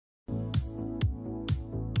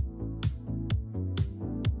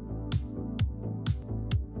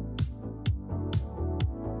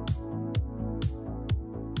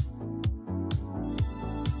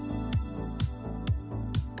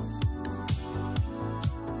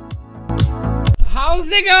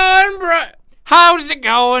How's it going, bro? How's it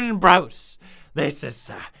going, bros? This is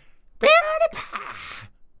Pewdiepie.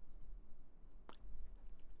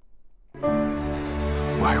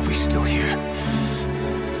 Why are we still here?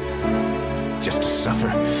 Just to suffer?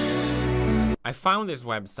 I found this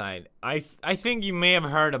website. I think you may have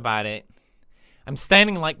heard about it. I'm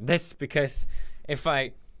standing like this because if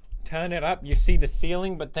I turn it up, you see the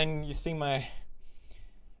ceiling, but then you see my...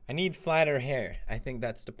 I need flatter hair. I think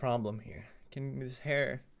that's the problem here. Can this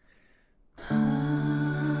hair...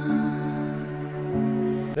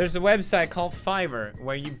 There's a website called Fiverr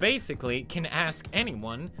where you basically can ask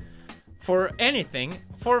anyone for anything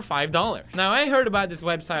for $5. Now, I heard about this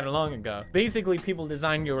website long ago. Basically, people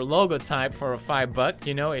design your logo type for $5.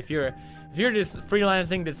 You know, if you're this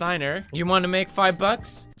freelancing designer, you want to make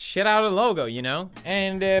 $5, shit out a logo, you know,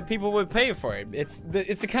 and people would pay for it. It's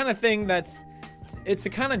the kind of thing it's the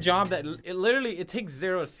kind of job that it takes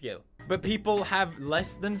zero skill. But people have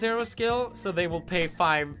less than zero skill, so they will pay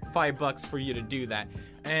 $5 for you to do that.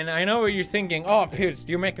 And I know what you're thinking. Oh, Pierce,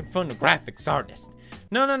 you're making fun of graphics artists.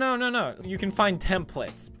 No. You can find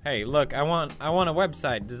templates. Hey, look, I want a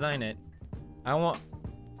website. Design it. Oh,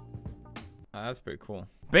 that's pretty cool.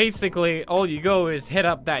 Basically, all you go is hit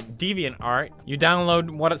up that DeviantArt. You download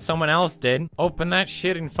what someone else did. Open that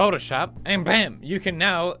shit in Photoshop, and bam, you can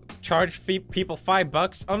now charge people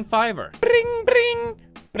 $5 on Fiverr. Bring, bring.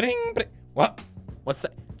 Bring, bring. What? What's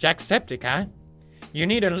that? Jacksepticeye? You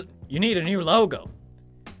need a new logo.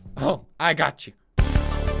 Oh, I got you.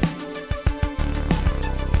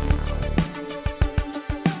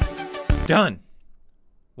 Done.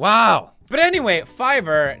 Wow. But anyway,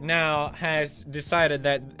 Fiverr now has decided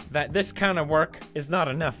that this kind of work is not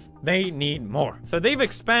enough. They need more. So they've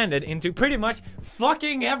expanded into pretty much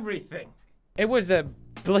fucking everything. It was a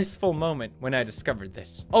blissful moment when I discovered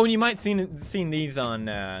this. Oh, and you might seen these on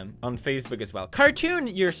Facebook as well. Cartoon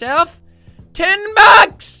yourself,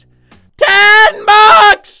 $10.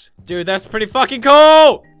 $10! Dude, that's pretty fucking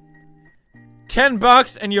cool.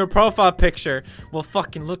 $10 and your profile picture will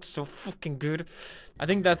fucking look so fucking good. I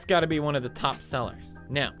think that's got to be one of the top sellers.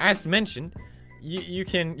 Now, as mentioned, you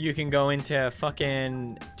can go into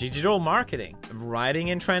fucking digital marketing, writing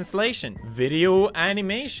and translation, video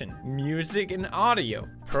animation, music and audio,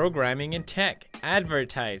 programming and tech,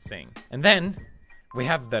 advertising. And then we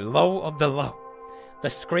have the low of the low, the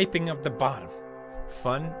scraping of the bottom,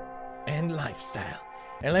 fun and lifestyle.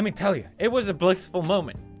 And let me tell you, it was a blissful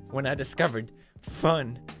moment when I discovered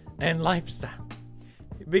fun and lifestyle.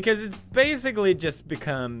 Because it's basically just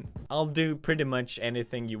become, I'll do pretty much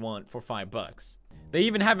anything you want for $5. They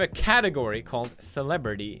even have a category called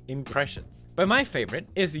Celebrity Impressions. But my favorite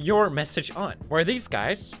is Your Message On, where these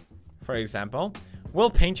guys, for example,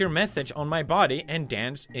 will paint your message on my body and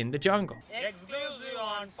dance in the jungle. Exclusive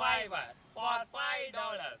on Fiverr for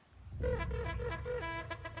 $5.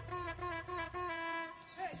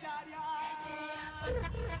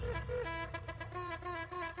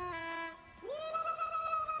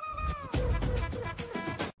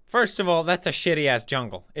 First of all, that's a shitty ass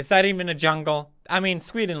jungle. Is that even a jungle? I mean,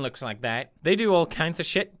 Sweden looks like that. They do all kinds of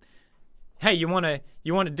shit. Hey, you want a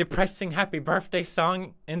depressing happy birthday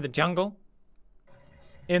song in the jungle?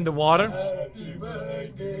 In the water? Happy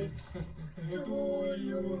birthday to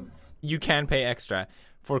you. You can pay extra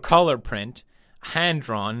for color print, hand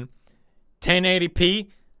drawn, 1080p.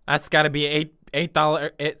 That's got to be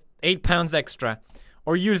 $8 pounds extra,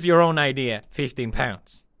 or use your own idea, 15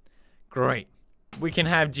 pounds. Great. We can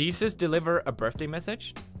have Jesus deliver a birthday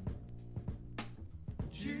message.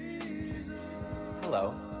 Jesus.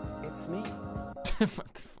 Hello, it's me. What the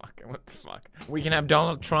fuck? What the fuck? We can have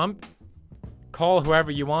Donald Trump call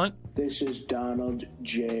whoever you want. This is Donald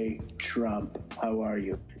J. Trump. How are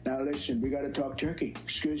you? Now listen, we gotta talk turkey.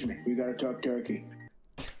 Excuse me, we gotta talk turkey.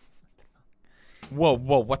 Whoa,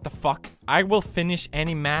 what the fuck? I will finish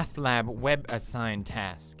any math lab web assigned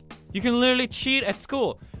task. You can literally cheat at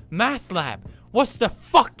school. Math lab. What's the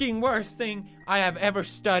fucking worst thing I have ever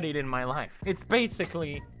studied in my life? It's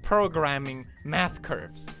basically programming math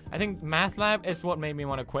curves. I think math lab is what made me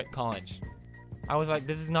want to quit college. I was like,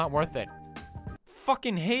 this is not worth it.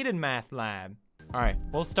 Fucking hated math lab. All right,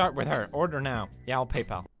 we'll start with her. Order now. Yeah, I'll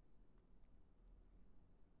PayPal.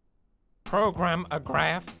 Program a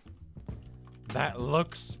graph that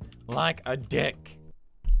looks like a dick.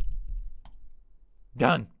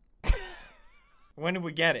 Done. When did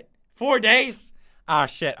we get it? 4 days? Ah,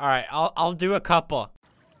 shit. All right, I'll do a couple.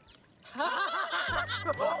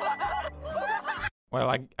 Well,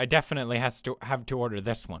 I definitely have to order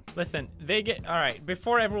this one. Listen, they get, all right,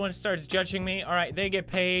 before everyone starts judging me, all right, they get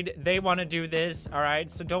paid, they want to do this, all right?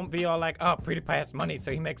 So don't be all like, oh, PewDiePie has money, so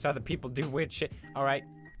he makes other people do weird shit, all right?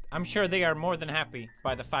 I'm sure they are more than happy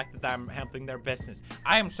by the fact that I'm helping their business.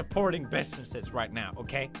 I am supporting businesses right now,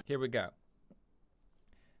 okay? Here we go.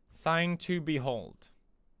 Sign to behold.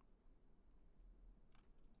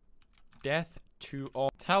 Death to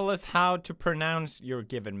all. Tell us how to pronounce your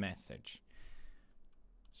given message.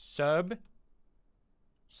 Subscribe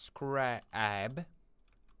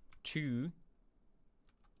to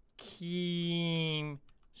Keemstar.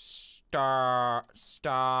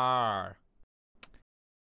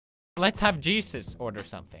 Let's have Jesus order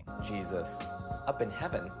something. Jesus, up in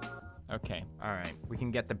heaven. Okay, all right. We can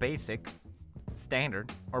get the basic,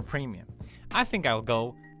 standard, or premium. I think I'll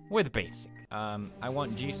go with basic. I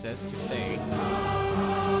want Jesus to say...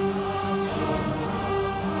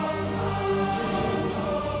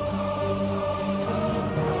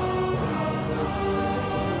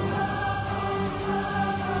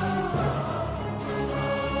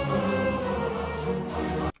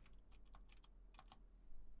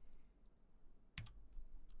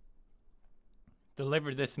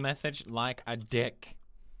 Deliver this message like a dick.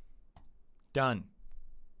 Done.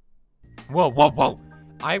 Whoa, whoa, whoa.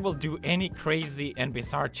 I will do any crazy and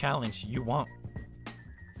bizarre challenge you want.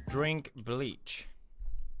 Drink bleach.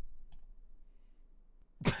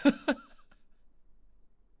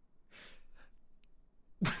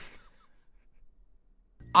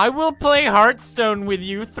 I will play Hearthstone with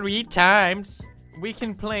you 3 times. We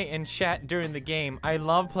can play and chat during the game. I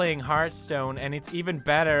love playing Hearthstone, and it's even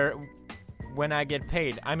better when I get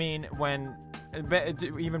paid. I mean,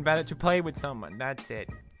 even better to play with someone. That's it.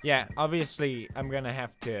 Yeah, obviously, I'm gonna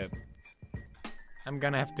have to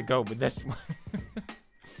go with this one.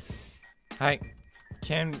 Hi,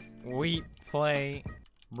 can we play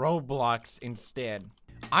Roblox instead?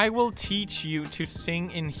 I will teach you to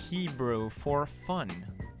sing in Hebrew for fun.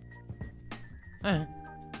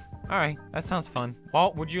 Alright, that sounds fun.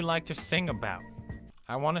 What would you like to sing about?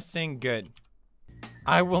 I want to sing good.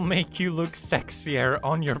 I will make you look sexier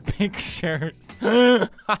on your pictures.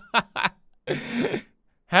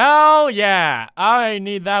 Hell yeah! I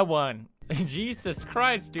need that one. Jesus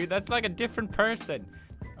Christ, dude, that's like a different person.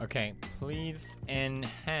 Okay, please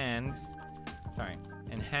enhance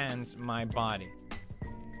my body.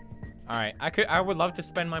 Alright, I would love to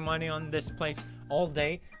spend my money on this place all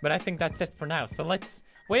day, but I think that's it for now. So let's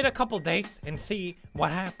wait a couple days and see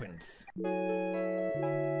what happens.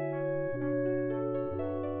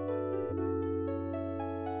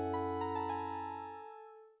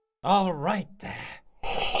 All right.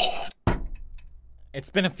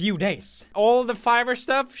 It's been a few days. All the Fiverr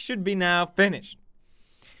stuff should be now finished.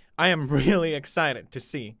 I am really excited to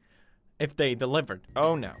see if they delivered.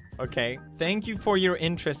 Oh no. Okay. Thank you for your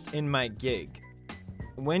interest in my gig.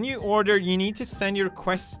 When you order, you need to send your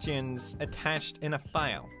questions attached in a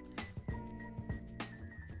file.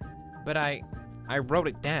 But I wrote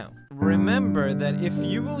it down. Remember that if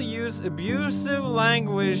you will use abusive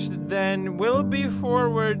language, then we'll be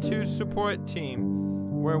forward to support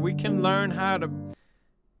team, where we can learn how to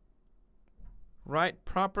write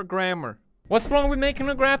proper grammar. What's wrong with making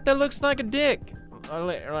a graph that looks like a dick?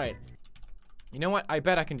 Right. You know what? I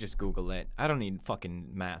bet I can just Google it. I don't need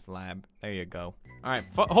fucking math lab. There you go. All right.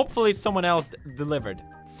 Hopefully someone else delivered.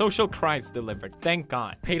 Social Christ delivered. Thank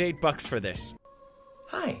God. Paid $8 for this.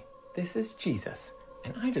 Hi, this is Jesus,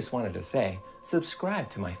 and I just wanted to say, subscribe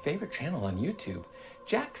to my favorite channel on YouTube,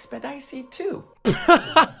 Jack Spedicy 2.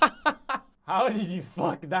 How did you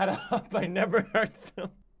fuck that up? I never heard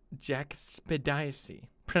so. Jack Spedicy.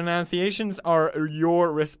 Pronunciations are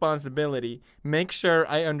your responsibility. Make sure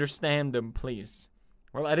I understand them, please.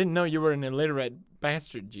 Well, I didn't know you were an illiterate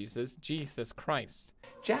bastard, Jesus. Jesus Christ.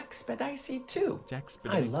 Jack Spedicy 2. Jack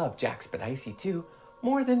Spedicy. I love Jack Spedicy 2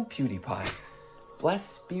 more than Pewdiepie.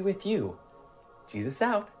 Bless be with you. Jesus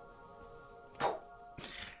out.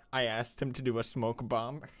 I asked him to do a smoke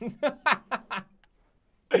bomb.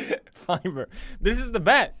 Fiverr. This is the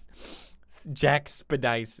best. Jack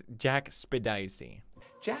Spedicy. Jack Spedicy.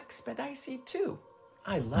 Jack Spedicy 2.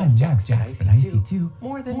 I love Jack Spedicy 2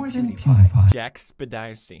 more than Pewdiepie. Jack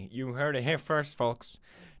Spedicy. You heard it here first, folks.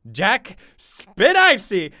 Jack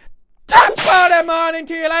Spedicy. Top bottom on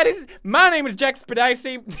into you, ladies. My name is Jack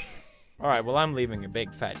Spedicy. All right, well, I'm leaving a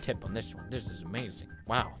big fat tip on this one. This is amazing.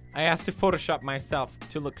 Wow. I asked to Photoshop myself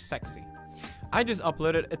to look sexy. I just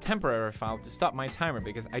uploaded a temporary file to stop my timer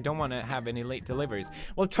because I don't want to have any late deliveries.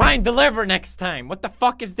 Well, try and deliver next time. What the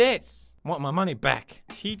fuck is this? I want my money back.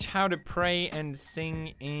 Teach how to pray and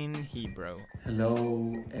sing in Hebrew.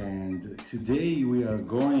 Hello, and today we are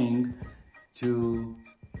going to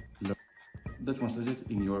learn the translated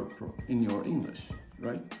in your English,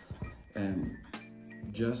 right? And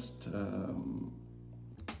just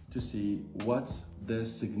to see what's the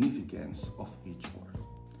significance of each word.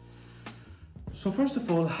 So first of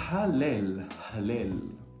all, Hallel, Hallel,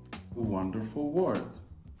 a wonderful word.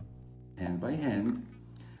 And by hand,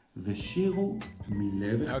 Veshiru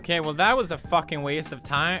Milev. Okay, well that was a fucking waste of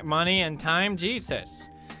time, money and time, Jesus.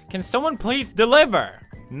 Can someone please deliver?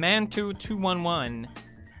 Mantu211,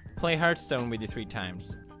 play Hearthstone with you 3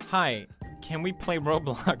 times. Hi, can we play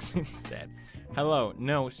Roblox instead? Hello,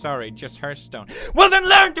 no, sorry, just Hearthstone. Well then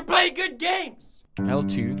learn to play good games!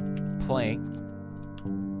 L2, play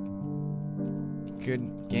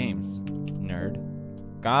good games, nerd.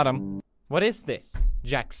 Got him. What is this?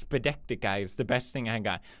 Jack Spedectic is the best thing I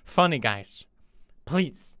got. Funny guys,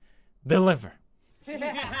 please, deliver.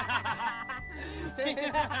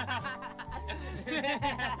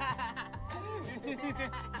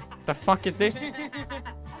 The fuck is this?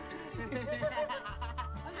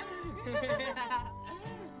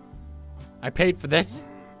 I paid for this.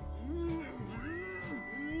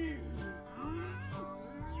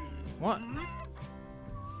 What?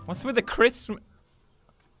 What's with the Christmas?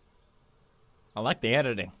 I like the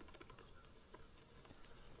editing.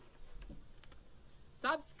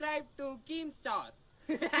 Subscribe to Keemstar.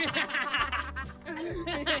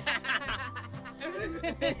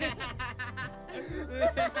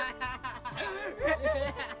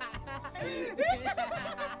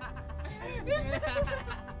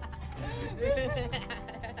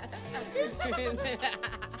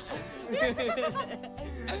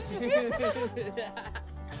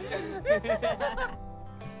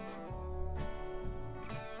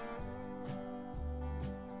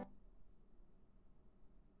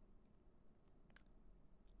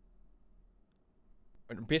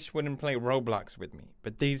 Bitch wouldn't play Roblox with me,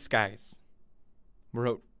 but these guys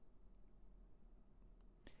wrote.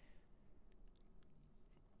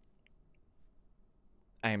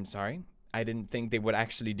 I am sorry. I didn't think they would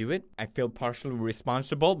actually do it. I feel partially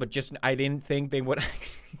responsible, but just I didn't think they would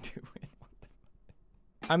actually do it.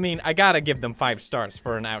 I mean, I gotta give them 5 stars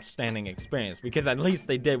for an outstanding experience because at least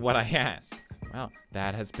they did what I asked. Well,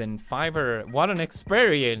 that has been Fiverr. What an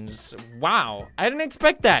experience. Wow. I didn't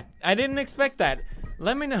expect that. I didn't expect that.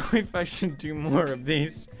 Let me know if I should do more of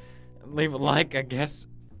these. Leave a like, I guess.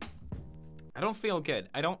 I don't feel good.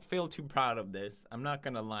 I don't feel too proud of this. I'm not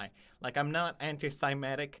gonna lie. Like, I'm not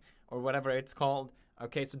anti-Semitic or whatever it's called.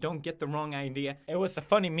 Okay, so don't get the wrong idea. It was a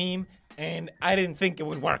funny meme, and I didn't think it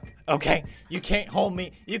would work. Okay, you can't hold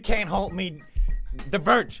me. You can't hold me. The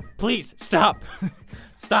Verge, please, stop.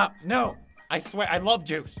 Stop, no. I swear, I love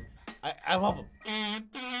Jews. I love them.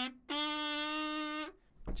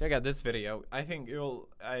 Check out this video. I think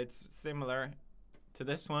it's similar to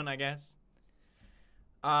this one, I guess.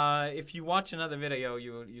 If you watch another video,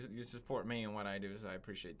 you support me and what I do, so I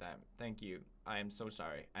appreciate that. Thank you. I am so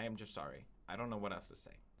sorry. I am just sorry. I don't know what else to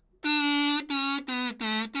say.